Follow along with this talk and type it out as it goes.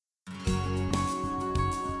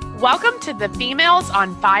Welcome to the Females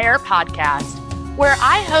on Fire podcast, where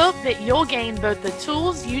I hope that you'll gain both the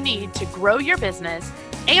tools you need to grow your business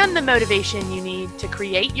and the motivation you need to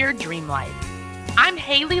create your dream life. I'm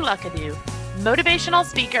Haley Luckadoo, motivational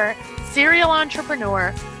speaker, serial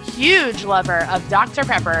entrepreneur, huge lover of Dr.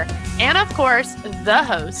 Pepper, and of course, the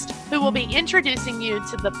host who will be introducing you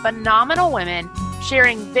to the phenomenal women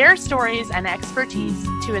sharing their stories and expertise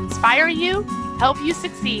to inspire you, help you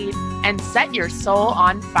succeed, and set your soul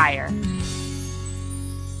on fire.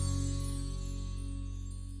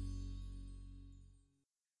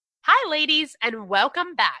 Hi, ladies, and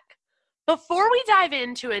welcome back. Before we dive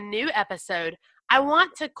into a new episode, I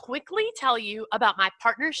want to quickly tell you about my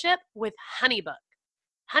partnership with HoneyBook.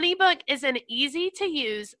 HoneyBook is an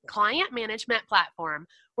easy-to-use client management platform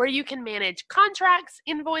where you can manage contracts,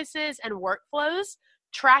 invoices, and workflows,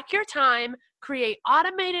 track your time, create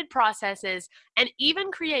automated processes, and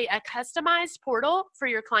even create a customized portal for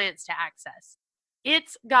your clients to access.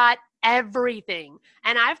 It's got everything,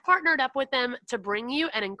 and I've partnered up with them to bring you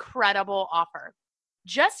an incredible offer.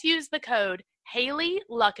 Just use the code Haley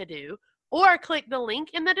Luckadoo or click the link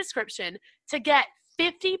in the description to get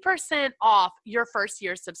 50% off your first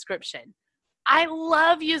year subscription. I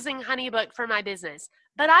love using HoneyBook for my business,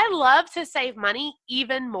 but I love to save money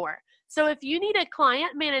even more. So if you need a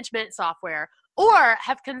client management software or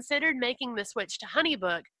have considered making the switch to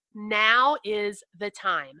HoneyBook, now is the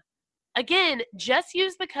time. Again, just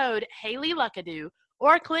use the code Haley Luckadoo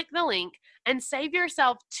or click the link and save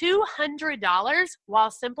yourself $200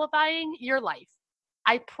 while simplifying your life.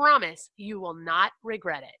 I promise you will not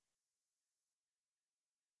regret it.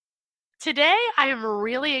 Today, I am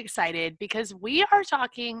really excited because we are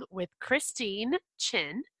talking with Christine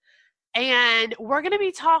Chin, and we're going to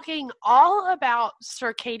be talking all about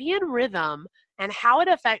circadian rhythm and how it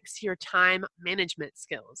affects your time management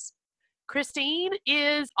skills. Christine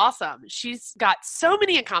is awesome. She's got so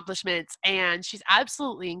many accomplishments, and she's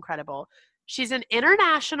absolutely incredible. She's an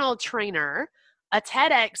international trainer, a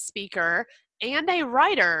TEDx speaker, and a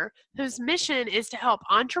writer whose mission is to help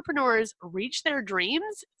entrepreneurs reach their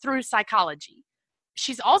dreams through psychology.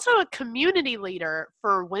 She's also a community leader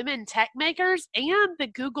for women tech makers and the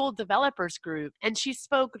Google Developers Group, and she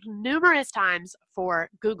spoke numerous times for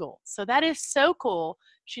Google. So that is so cool.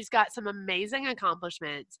 She's got some amazing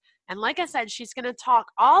accomplishments. And like I said, she's going to talk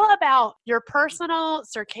all about your personal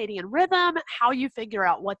circadian rhythm, how you figure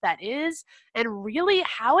out what that is, and really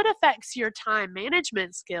how it affects your time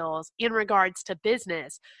management skills in regards to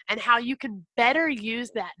business and how you can better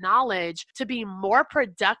use that knowledge to be more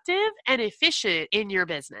productive and efficient in your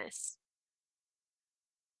business.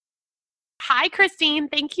 Hi, Christine.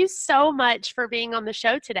 Thank you so much for being on the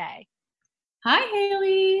show today. Hi,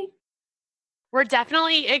 Haley. We're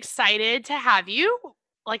definitely excited to have you.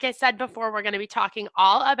 Like I said before, we're going to be talking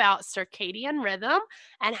all about circadian rhythm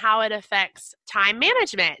and how it affects time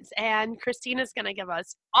management. And Christine is going to give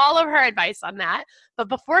us all of her advice on that. But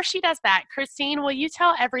before she does that, Christine, will you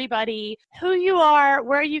tell everybody who you are,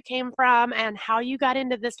 where you came from, and how you got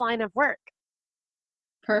into this line of work?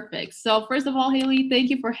 Perfect. So first of all, Haley,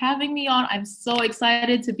 thank you for having me on. I'm so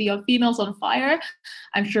excited to be on Females on Fire.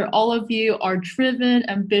 I'm sure all of you are driven,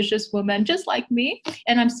 ambitious women just like me.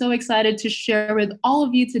 And I'm so excited to share with all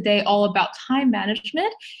of you today all about time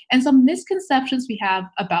management and some misconceptions we have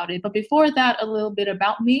about it. But before that, a little bit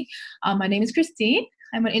about me. My name is Christine.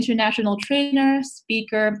 I'm an international trainer,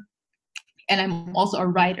 speaker, and I'm also a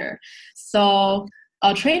writer. So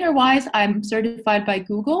trainer-wise, I'm certified by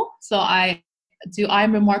Google. So I do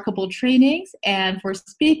I'm Remarkable trainings, and for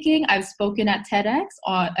speaking, I've spoken at TEDx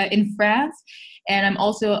in France, and I'm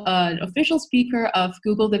also an official speaker of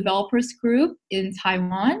Google Developers Group in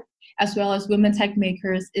Taiwan, as well as Women Tech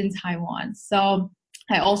Makers in Taiwan. So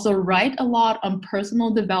I also write a lot on personal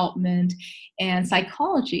development and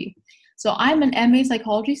psychology. So I'm an MA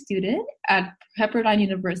psychology student at Pepperdine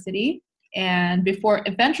University. And before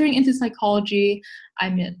venturing into psychology,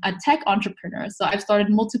 I'm a tech entrepreneur. So I've started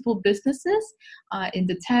multiple businesses in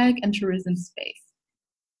the tech and tourism space.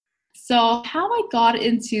 So how I got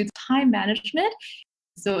into time management,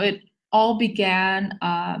 so it all began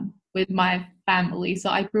with my family. So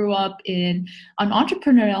I grew up in an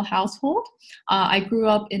entrepreneurial household. I grew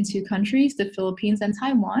up in two countries, the Philippines and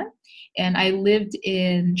Taiwan. And I lived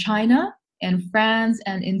in China and France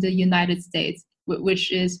and in the United States,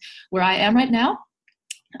 which is where I am right now.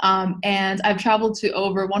 And I've traveled to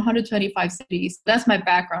over 125 cities. That's my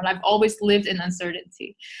background. I've always lived in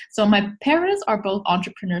uncertainty. So my parents are both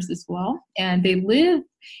entrepreneurs as well, and they live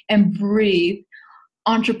and breathe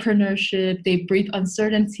entrepreneurship. They breathe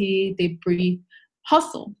uncertainty. They breathe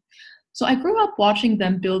hustle. So I grew up watching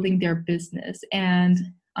them building their business, and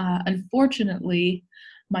Unfortunately,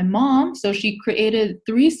 my mom, so she created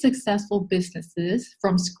three successful businesses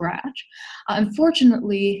from scratch.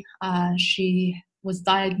 Unfortunately, she was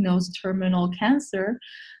diagnosed terminal cancer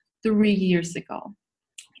 3 years ago.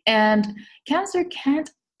 And cancer can't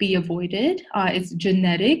be avoided. It's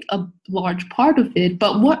genetic, a large part of it.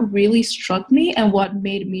 But what really struck me and what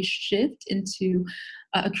made me shift into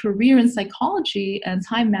a career in psychology and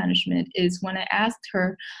time management is when I asked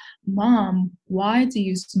her, Mom, why do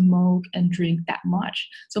you smoke and drink that much?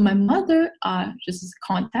 So my mother, just as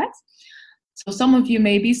context, so some of you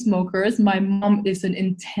may be smokers. My mom is an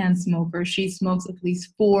intense smoker. She smokes at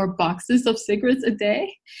least 4 boxes of cigarettes a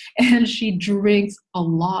day, and she drinks a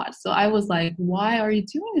lot. So I was like, why are you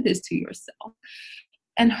doing this to yourself?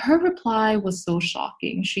 And her reply was so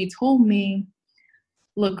shocking. She told me,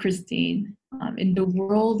 look, Christine, in the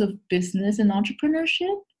world of business and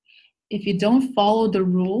entrepreneurship, if you don't follow the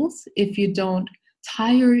rules, if you don't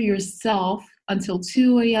tire yourself until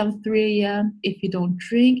 2 a.m., 3 a.m., if you don't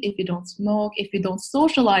drink, if you don't smoke, if you don't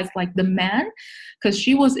socialize like the man, because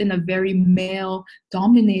she was in a very male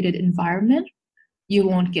dominated environment, you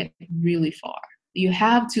won't get really far. You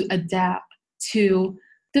have to adapt to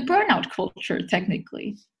the burnout culture,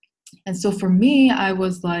 technically. And so for me, I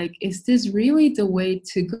was like, is this really the way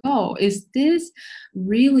to go? Is this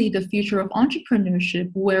really the future of entrepreneurship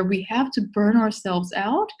where we have to burn ourselves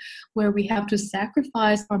out, where we have to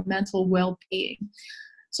sacrifice our mental well being?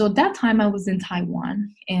 So at that time, I was in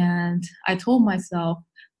Taiwan and I told myself,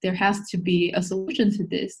 there has to be a solution to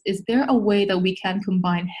this. Is there a way that we can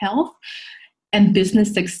combine health and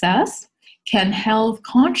business success? Can health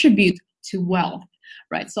contribute to wealth?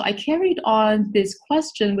 Right. So I carried on this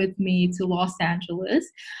question with me to Los Angeles,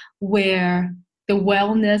 where the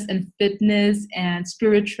wellness and fitness and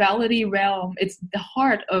spirituality realm, it's the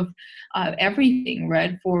heart of everything,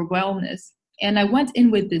 right, for wellness. And I went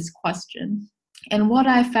in with this question. And what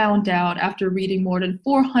I found out after reading more than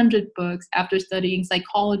 400 books, after studying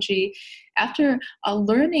psychology, after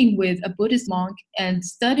learning with a Buddhist monk and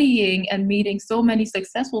studying and meeting so many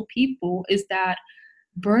successful people, is that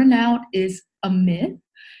burnout is a myth.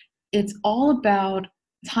 It's all about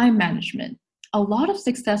time management. A lot of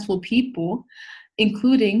successful people,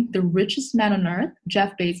 including the richest man on earth,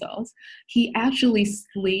 Jeff Bezos, he actually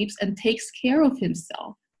sleeps and takes care of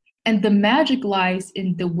himself. And the magic lies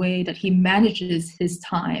in the way that he manages his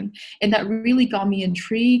time. And that really got me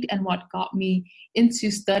intrigued and what got me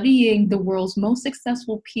into studying the world's most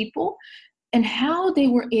successful people and how they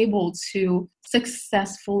were able to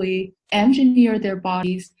successfully engineer their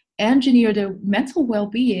bodies, engineer their mental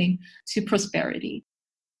well-being to prosperity.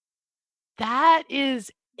 That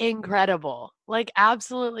is incredible. Like,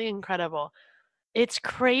 absolutely incredible. It's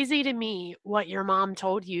crazy to me what your mom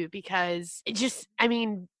told you because it just, I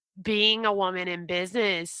mean, being a woman in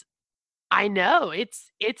business, I know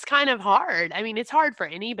it's kind of hard. I mean, it's hard for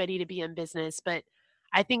anybody to be in business, but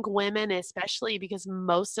I think women especially because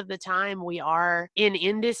most of the time we are in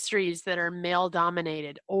industries that are male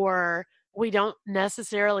dominated or we don't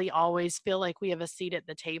necessarily always feel like we have a seat at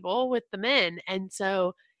the table with the men. And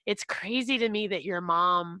so it's crazy to me that your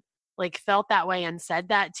mom like felt that way and said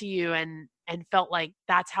that to you and felt like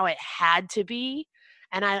that's how it had to be.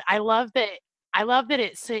 And I love that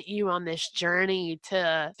it sent you on this journey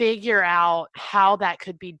to figure out how that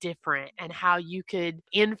could be different and how you could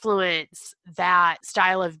influence that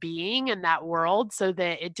style of being and that world so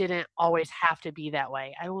that it didn't always have to be that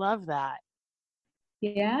way. I love that.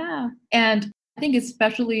 Yeah. And I think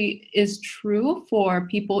especially is true for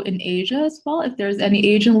people in Asia as well. If there's any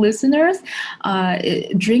Asian listeners,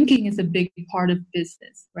 drinking is a big part of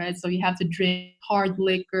business, right? So you have to drink hard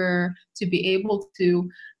liquor to be able to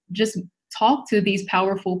just talk to these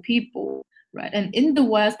powerful people, right? And in the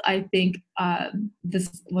West, I think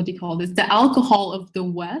this, what do you call this? The alcohol of the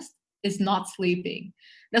West is not sleeping.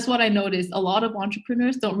 That's what I noticed. A lot of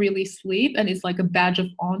entrepreneurs don't really sleep, and it's like a badge of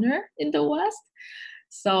honor in the West.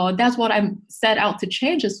 So that's what I'm set out to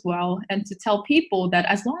change as well, and to tell people that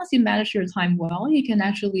as long as you manage your time well, you can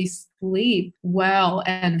actually sleep well.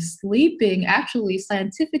 And sleeping, actually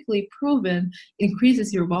scientifically proven,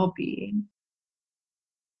 increases your well-being.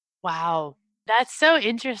 Wow. That's so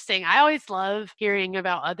interesting. I always love hearing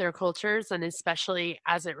about other cultures and especially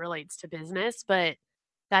as it relates to business, but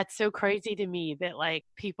that's so crazy to me that like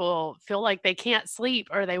people feel like they can't sleep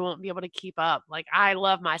or they won't be able to keep up. Like I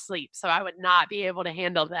love my sleep, so I would not be able to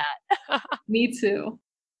handle that. Me too.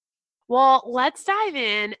 Well, let's dive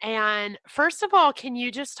in. And first of all, can you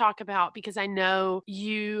just talk about because I know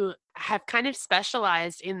you have kind of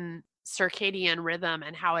specialized in circadian rhythm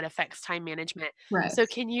and how it affects time management. Right. So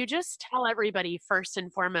can you just tell everybody first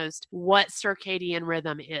and foremost what circadian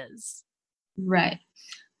rhythm is? Right.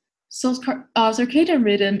 So circadian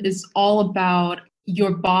rhythm is all about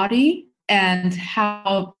your body and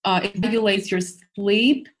how it regulates your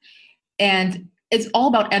sleep, and it's all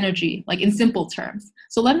about energy, like in simple terms.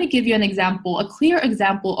 So let me give you an example, a clear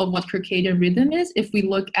example of what circadian rhythm is if we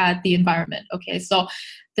look at the environment. Okay, so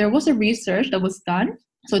there was a research that was done.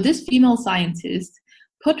 So this female scientist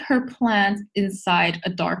put her plant inside a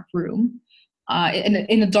dark room,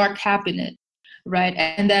 in a dark cabinet, right?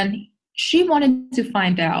 And then she wanted to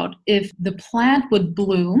find out if the plant would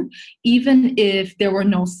bloom even if there were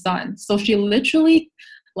no sun. So she literally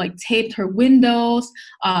like taped her windows,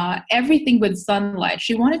 everything with sunlight.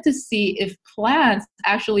 She wanted to see if plants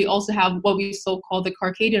actually also have what we so call the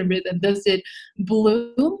circadian rhythm. Does it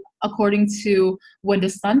bloom according to when the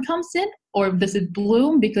sun comes in, or does it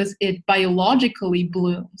bloom because it biologically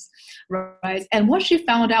blooms, right? And what she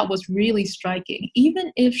found out was really striking.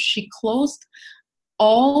 Even if she closed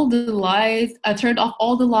all the lights, turned off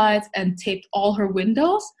all the lights and taped all her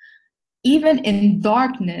windows, even in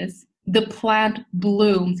darkness, the plant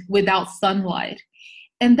bloomed without sunlight.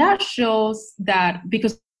 And that shows that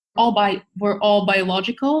because we're all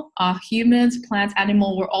biological, humans, plants,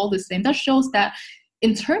 animal, we're all the same. That shows that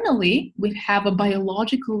internally we have a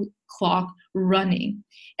biological clock running.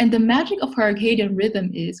 And the magic of circadian rhythm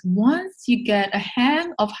is once you get a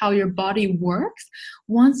hang of how your body works,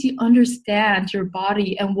 once you understand your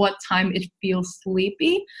body and what time it feels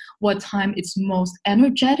sleepy, what time it's most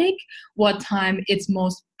energetic, what time it's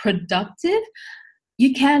most productive,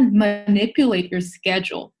 you can manipulate your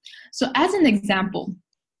schedule. So as an example,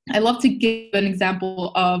 I love to give an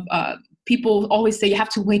example of people always say you have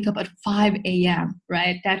to wake up at 5 a.m.,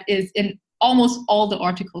 right? That is in almost all the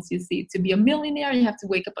articles you see. To be a millionaire, you have to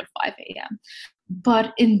wake up at 5 a.m.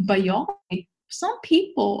 But in biology, some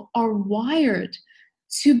people are wired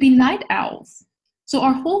to be night owls. So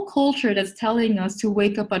our whole culture that's telling us to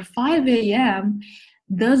wake up at 5 a.m.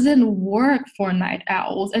 doesn't work for night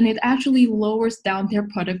owls, and it actually lowers down their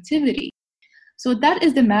productivity. So that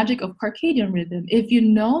is the magic of circadian rhythm. If you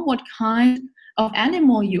know what kind of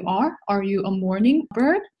animal you are you a morning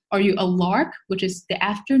bird? Are you a lark, which is the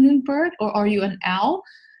afternoon bird, or are you an owl?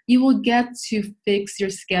 You will get to fix your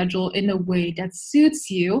schedule in a way that suits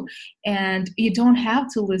you, and you don't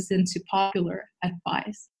have to listen to popular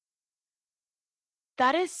advice.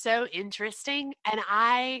 That is so interesting, and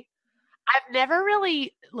I've never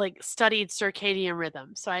really like studied circadian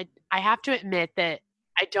rhythm. So I have to admit that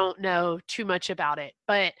I don't know too much about it.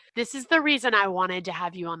 But this is the reason I wanted to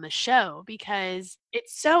have you on the show, because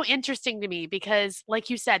it's so interesting to me, because like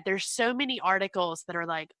you said, there's so many articles that are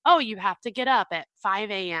like, "Oh, you have to get up at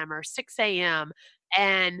 5 a.m. or 6 a.m.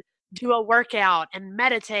 and do a workout and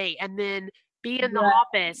meditate and then be in the Right.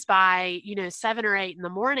 office by, 7 or 8 in the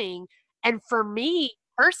morning." And for me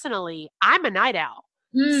personally, I'm a night owl.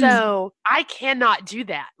 Mm. So, I cannot do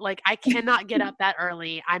that. Like, I cannot get up that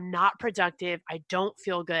early. I'm not productive. I don't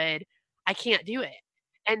feel good. I can't do it.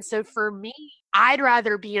 And so for me, I'd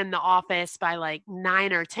rather be in the office by like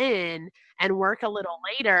 9 or 10 and work a little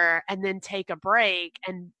later and then take a break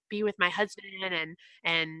and be with my husband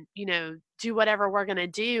and do whatever we're going to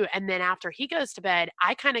do, and then after he goes to bed,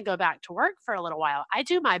 I kind of go back to work for a little while. I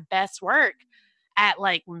do my best work at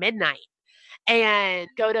like midnight and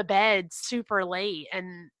go to bed super late.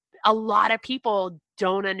 And a lot of people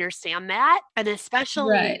don't understand that. And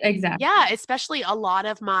especially, Right, exactly. yeah, especially a lot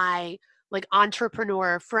of my like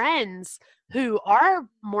entrepreneur friends who are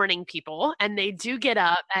morning people and they do get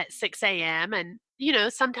up at 6 a.m. And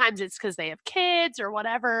sometimes it's because they have kids or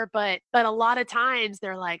whatever, but a lot of times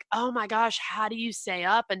they're like, oh my gosh, how do you stay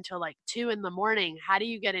up until like 2 in the morning? How do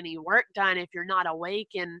you get any work done if you're not awake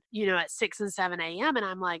and at 6 and 7 a.m.? And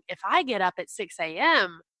I'm like, if I get up at 6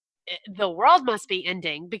 a.m., the world must be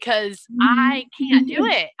ending, because I can't do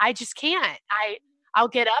Mhm. it. I just can't. I'll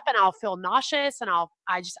get up and I'll feel nauseous and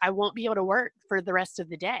I won't be able to work for the rest of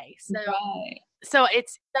the day. Right. So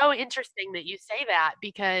it's so interesting that you say that,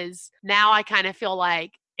 because now I kind of feel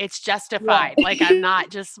like it's justified. Like I'm Right. not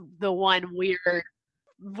just the one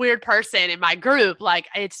weird person in my group. Like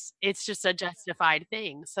it's just a justified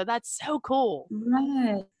thing. So that's so cool.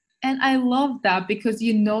 Right. And I love that because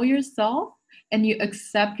you know yourself and you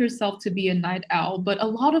accept yourself to be a night owl. But a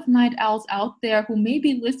lot of night owls out there who may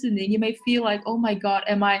be listening, you may feel like, oh my God,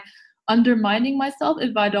 am I undermining myself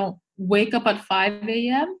if I don't wake up at 5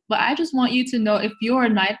 a.m.? But I just want you to know if you're a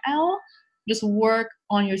night owl, just work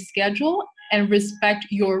on your schedule and respect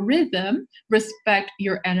your rhythm, respect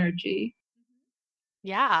your energy.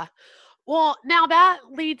 Yeah. Well, now that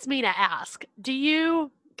leads me to ask,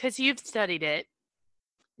 because you've studied it,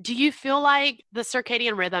 do you feel like the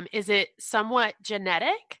circadian rhythm, is it somewhat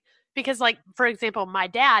genetic? Because, like, for example, my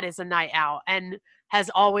dad is a night owl and has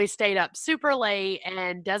always stayed up super late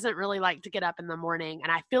and doesn't really like to get up in the morning.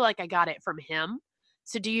 And I feel like I got it from him.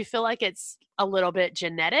 So do you feel like it's a little bit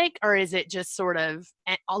genetic, or is it just sort of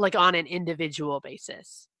like on an individual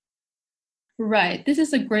basis? Right. This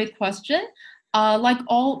is a great question.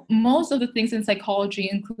 Most of the things in psychology,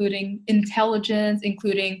 including intelligence,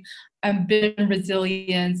 including ambition,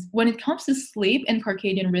 resilience, when it comes to sleep and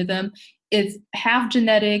circadian rhythm, it's half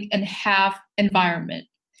genetic and half environment.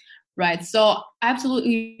 Right. So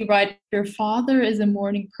absolutely right. If your father is a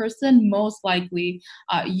morning person, most likely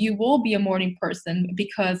you will be a morning person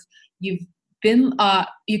because you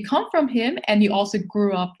come from him and you also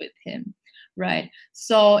grew up with him. Right.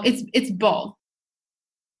 So it's both.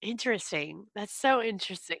 Interesting. That's so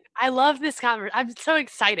interesting. I love this conversation. I'm so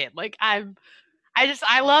excited. Like I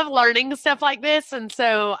love learning stuff like this, and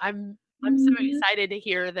so I'm so Mhm. excited to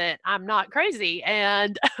hear that I'm not crazy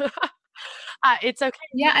and it's okay to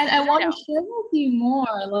Yeah, be and I a night want to owl. share with you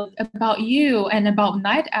more like, about you and about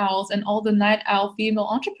night owls and all the night owl female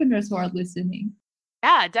entrepreneurs who are listening.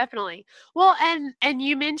 Yeah, definitely. Well, and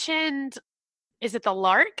you mentioned, is it the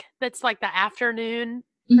lark that's like the afternoon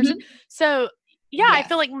person? Hmm. So, yeah, I Yes.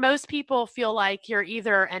 feel like most people feel like you're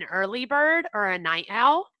either an early bird or a night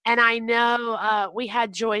owl. And I know we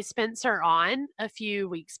had Joy Spencer on a few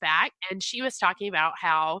weeks back, and she was talking about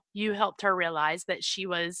how you helped her realize that she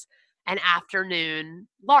was an afternoon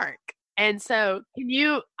lark. And so,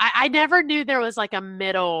 I never knew there was like a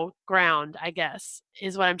middle ground, I guess,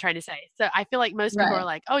 is what I'm trying to say. So I feel like most people are Right.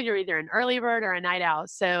 like, oh, you're either an early bird or a night owl.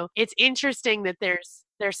 So it's interesting that there's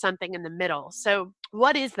something in the middle. So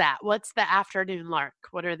what is that? What's the afternoon lark?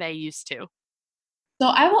 What are they used to? So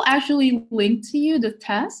I will actually link to you the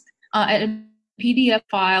test at a PDF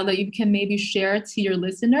file that you can maybe share to your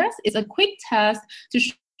listeners. It's a quick test to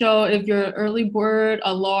show if you're an early bird,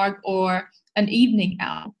 a lark, or an evening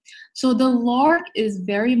owl. So the lark is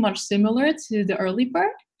very much similar to the early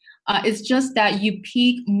bird. It's just that you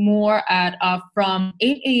peak more at from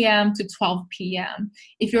 8 a.m. to 12 p.m.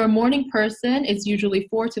 If you're a morning person, it's usually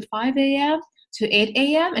 4 to 5 a.m. to 8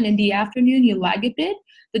 a.m. And in the afternoon, you lag a bit.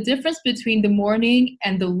 The difference between the morning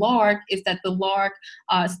and the lark is that the lark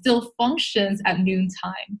still functions at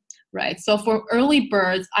noontime, right? So for early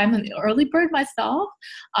birds, I'm an early bird myself.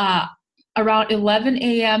 Uh, Around 11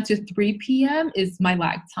 a.m. to 3 p.m. is my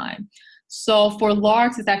lag time. So for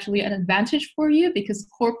larks, it's actually an advantage for you because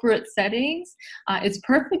corporate settings, it's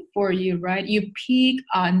perfect for you, right? You peak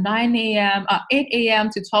 9 a.m., 8 a.m.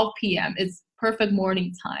 to 12 p.m. It's perfect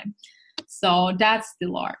morning time. So that's the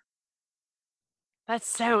lark. That's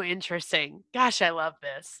so interesting. Gosh, I love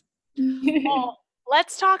this. Well,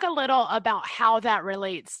 let's talk a little about how that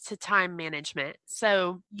relates to time management.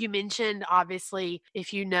 So, you mentioned obviously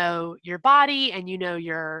if you know your body and you know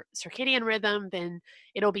your circadian rhythm, then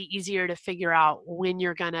it'll be easier to figure out when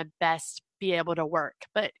you're going to best be able to work.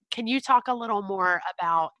 But can you talk a little more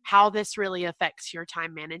about how this really affects your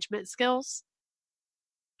time management skills?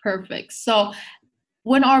 Perfect. So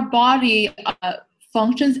when our body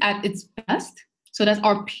functions at its best, so that's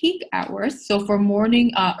our peak hours. So for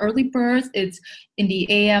morning early birds, it's in the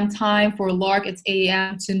AM time. For lark, it's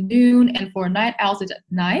AM to noon, and for night owls, it's at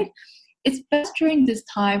night. It's best during this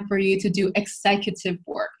time for you to do executive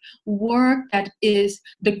work that is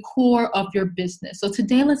the core of your business. So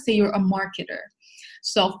today, let's say you're a marketer.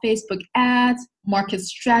 So Facebook ads, market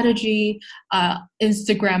strategy,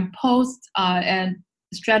 Instagram posts, and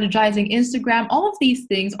strategizing Instagram, all of these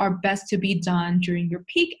things are best to be done during your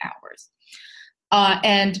peak hours.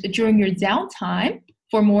 And during your downtime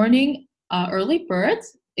for morning early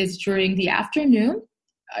birds, is during the afternoon,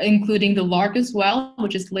 including the lark as well,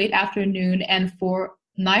 which is late afternoon. And for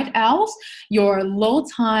night owls, your low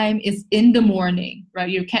time is in the morning, right?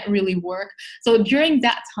 You can't really work. So during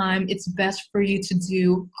that time, it's best for you to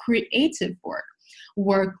do creative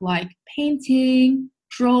work like painting,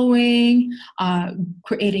 drawing,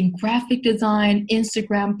 creating graphic design,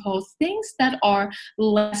 Instagram posts, things that are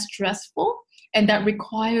less stressful and that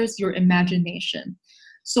requires your imagination.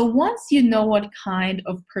 So once you know what kind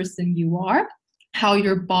of person you are, how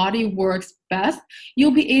your body works best,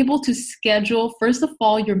 you'll be able to schedule, first of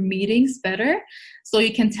all, your meetings better. So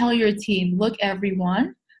you can tell your team, look,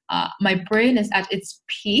 everyone, my brain is at its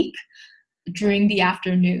peak. during the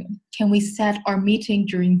afternoon? Can we set our meeting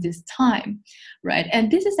during this time, right? And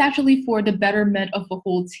this is actually for the betterment of the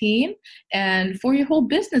whole team and for your whole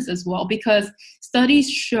business as well, because studies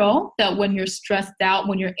show that when you're stressed out,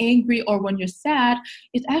 when you're angry, or when you're sad,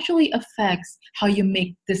 it actually affects how you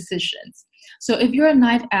make decisions. So if you're a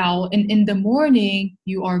night owl and in the morning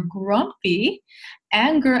you are grumpy,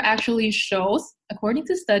 anger actually shows, according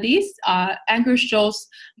to studies, anger shows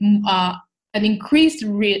an increased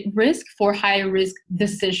risk for high risk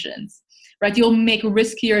decisions, right? You'll make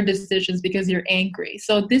riskier decisions because you're angry.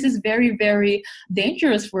 So this is very, very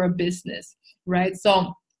dangerous for a business, right?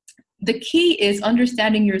 So the key is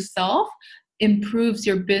understanding yourself improves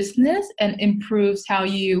your business and improves how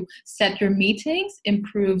you set your meetings,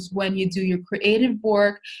 improves when you do your creative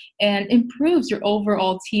work, and improves your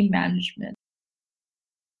overall team management.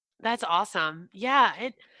 That's awesome. Yeah,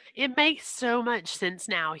 it makes so much sense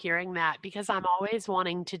now hearing that because I'm always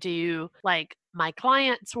wanting to do like my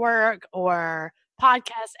clients' work or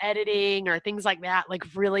podcast editing or things like that, like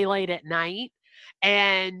really late at night.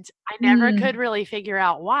 And I never could Mm. really figure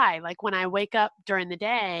out why. Like when I wake up during the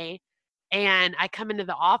day and I come into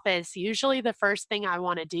the office, usually the first thing I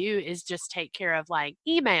want to do is just take care of like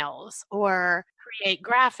emails or create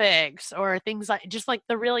graphics or things like just like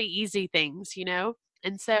the really easy things, you know?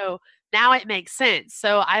 And so now it makes sense.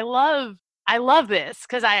 So I love this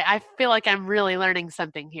because I feel like I'm really learning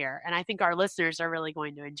something here. And I think our listeners are really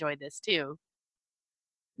going to enjoy this too.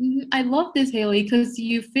 I love this, Haley, because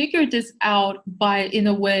you figured this out by, in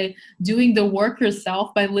a way, doing the work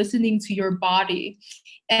yourself by listening to your body.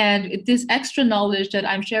 And this extra knowledge that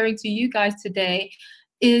I'm sharing to you guys today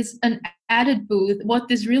is an added boost. What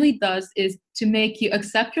this really does is to make you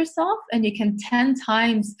accept yourself, and you can 10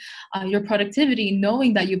 times your productivity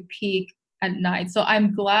knowing that you peak at night. So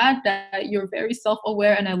I'm glad that you're very self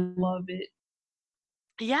aware, and I love it.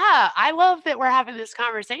 Yeah, I love that we're having this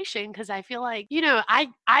conversation because I feel like,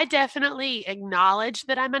 I definitely acknowledge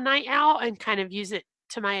that I'm a night owl and kind of use it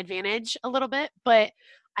to my advantage a little bit, but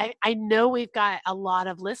I know we've got a lot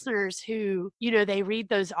of listeners who, they read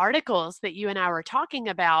those articles that you and I were talking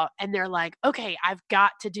about and they're like, okay, I've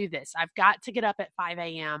got to do this. I've got to get up at 5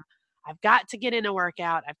 a.m. I've got to get in a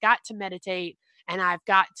workout. I've got to meditate and I've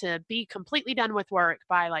got to be completely done with work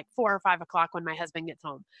by like 4 or 5 o'clock when my husband gets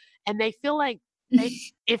home. And they feel like they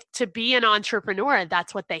if to be an entrepreneur,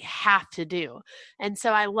 that's what they have to do. And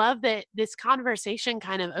so I love that this conversation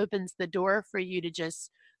kind of opens the door for you to just,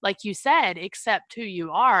 like you said, accept who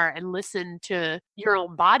you are and listen to your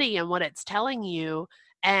own body and what it's telling you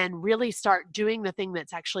and really start doing the thing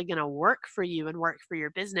that's actually going to work for you and work for your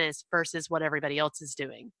business versus what everybody else is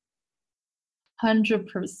doing.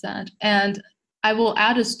 100%. And I will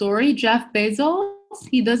add a story. Jeff Bezos,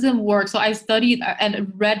 he doesn't work. So I studied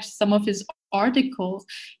and read some of his articles.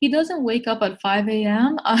 He doesn't wake up at 5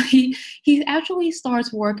 a.m. He actually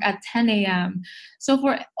starts work at 10 a.m. So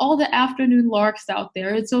for all the afternoon larks out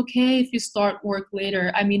there, it's okay if you start work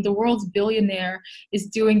later. I mean, the world's billionaire is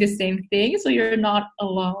doing the same thing, so you're not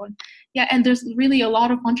alone. Yeah, and there's really a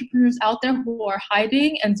lot of entrepreneurs out there who are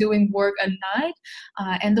hiding and doing work at night.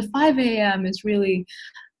 And the 5 a.m. is really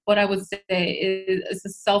what I would say is a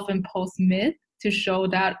self-imposed myth to show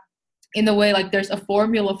that in a way like there's a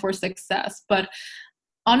formula for success. But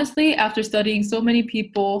honestly, after studying so many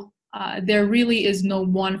people, there really is no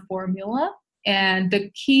one formula. And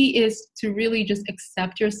the key is to really just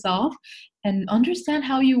accept yourself and understand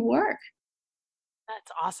how you work.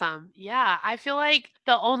 That's awesome. Yeah, I feel like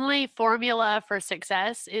the only formula for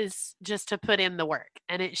success is just to put in the work,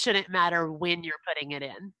 and it shouldn't matter when you're putting it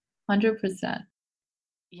in. 100%.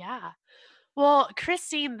 Yeah. Well,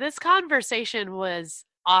 Christine, this conversation was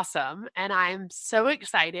awesome. And I'm so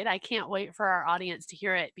excited. I can't wait for our audience to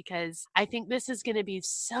hear it because I think this is going to be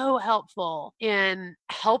so helpful in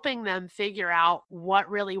helping them figure out what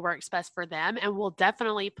really works best for them. And we'll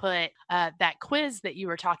definitely put that quiz that you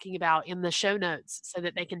were talking about in the show notes so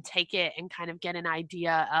that they can take it and kind of get an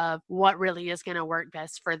idea of what really is going to work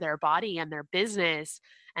best for their body and their business.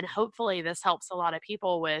 And hopefully this helps a lot of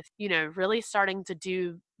people with, really starting to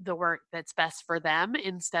do the work that's best for them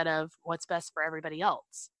instead of what's best for everybody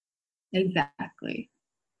else. Exactly.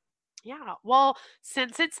 Yeah. Well,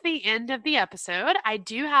 since it's the end of the episode, I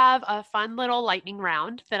do have a fun little lightning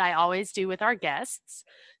round that I always do with our guests.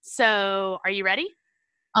 So, are you ready?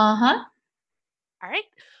 Uh-huh. All right.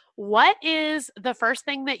 What is the first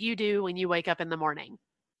thing that you do when you wake up in the morning?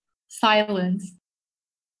 Silence.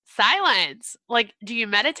 Silence. Like, do you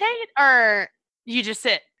meditate or you just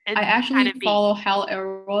sit I and kind actually of be? follow Hal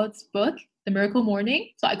Elrod's book, The Miracle Morning.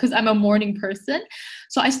 So, because I'm a morning person,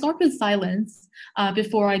 so I start with silence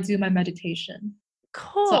before I do my meditation.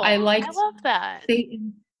 Cool. So I like I to love that. stay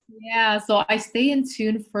in, yeah, so I stay in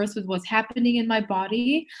tune first with what's happening in my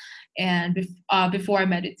body and before I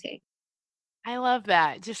meditate. I love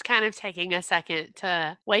that. Just kind of taking a second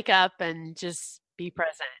to wake up and just be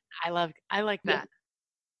present. I like Yeah. that.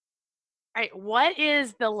 All right, what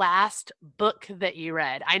is the last book that you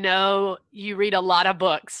read? I know you read a lot of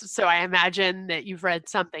books, so I imagine that you've read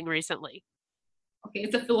something recently. Okay,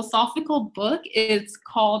 it's a philosophical book. It's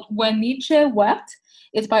called When Nietzsche Wept.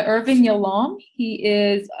 It's by Irving Yalom. He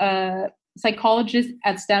is a psychologist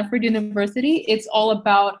at Stanford University. It's all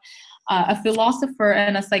about a philosopher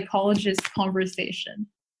and a psychologist conversation.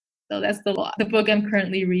 So that's the book I'm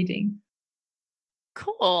currently reading.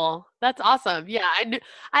 Cool. That's awesome. Yeah,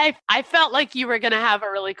 I felt like you were going to have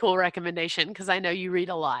a really cool recommendation because I know you read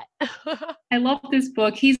a lot. I love this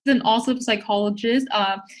book. He's an awesome psychologist,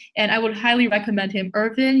 and I would highly recommend him,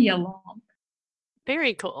 Irvin Yalom.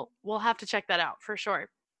 Very cool. We'll have to check that out for sure.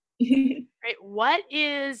 Right. What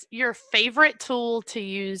is your favorite tool to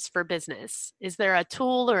use for business? Is there a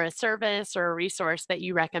tool or a service or a resource that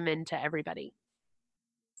you recommend to everybody?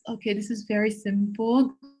 Okay, this is very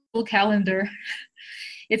simple. Google Calendar.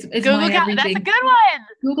 It's Google my That's a everything. good one.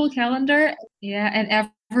 Google Calendar, yeah, and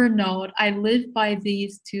Evernote. I live by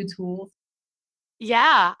these two tools.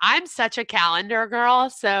 Yeah, I'm such a calendar girl.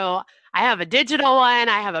 So I have a digital one,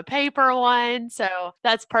 I have a paper one. So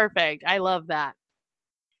that's perfect. I love that.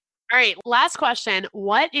 All right, last question.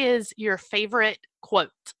 What is your favorite quote?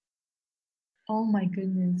 Oh my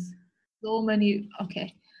goodness, so many.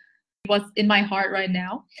 Okay, what's in my heart right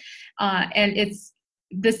now, and it's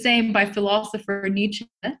the same by philosopher Nietzsche,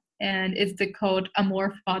 and it's the quote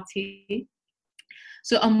 "Amor fati."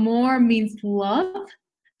 So amor means love,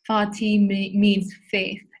 fati means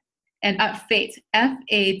faith, and fate,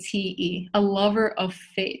 Fate, a lover of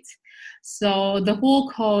fate. So the whole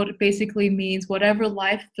code basically means whatever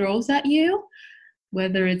life throws at you,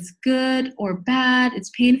 whether it's good or bad,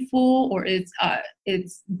 it's painful or it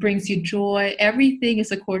brings you joy. Everything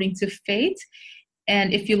is according to fate.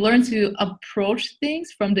 And if you learn to approach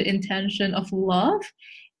things from the intention of love,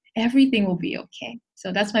 everything will be okay.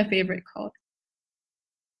 So that's my favorite quote.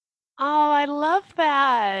 Oh, I love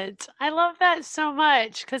that. I love that so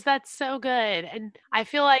much because that's so good. And I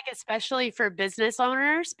feel like, especially for business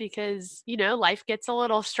owners, because, life gets a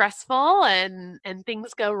little stressful and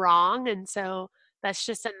things go wrong. And so that's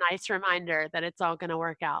just a nice reminder that it's all going to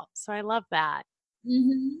work out. So I love that.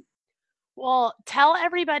 Mhm. Well, tell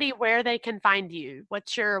everybody where they can find you.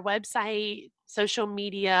 What's your website, social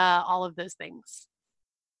media, all of those things?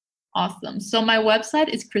 Awesome. So my website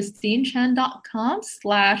is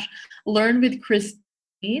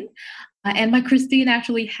christinechan.com/learnwithchristine. And my Christine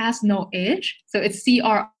actually has no age. So it's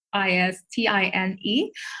Christine.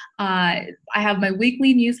 I have my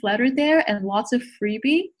weekly newsletter there and lots of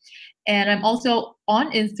freebie. And I'm also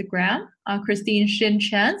on Instagram, Christine Shin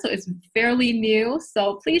Chen. So it's fairly new.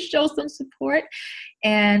 So please show some support.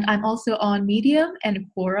 And I'm also on Medium and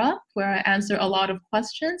Quora, where I answer a lot of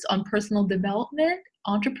questions on personal development,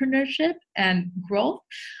 entrepreneurship, and growth.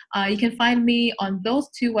 You can find me on those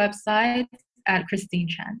two websites at Christine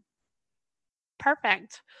Chan.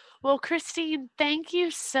 Perfect. Well, Christine, thank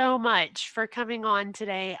you so much for coming on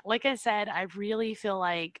today. Like I said, I really feel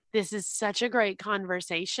like this is such a great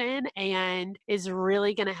conversation and is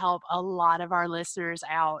really going to help a lot of our listeners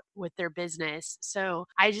out with their business. So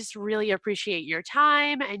I just really appreciate your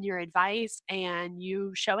time and your advice and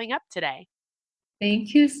you showing up today.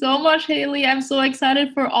 Thank you so much, Haley. I'm so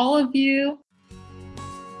excited for all of you.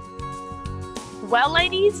 Well,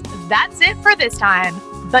 ladies, that's it for this time.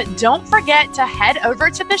 But don't forget to head over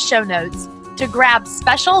to the show notes to grab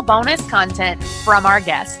special bonus content from our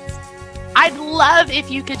guests. I'd love if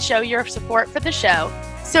you could show your support for the show.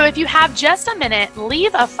 So if you have just a minute,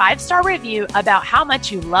 leave a 5-star review about how much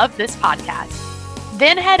you love this podcast.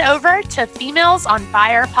 Then head over to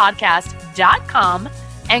femalesonfirepodcast.com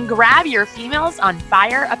and grab your Females on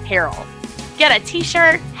Fire apparel. Get a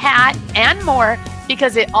t-shirt, hat, and more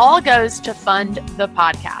because it all goes to fund the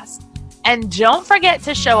podcast. And don't forget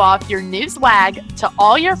to show off your new swag to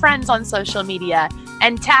all your friends on social media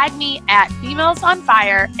and tag me at Females on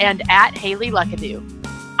Fire and at Haley Luckadoo.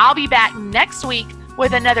 I'll be back next week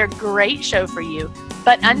with another great show for you.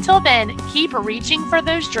 But until then, keep reaching for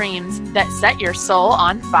those dreams that set your soul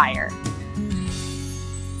on fire.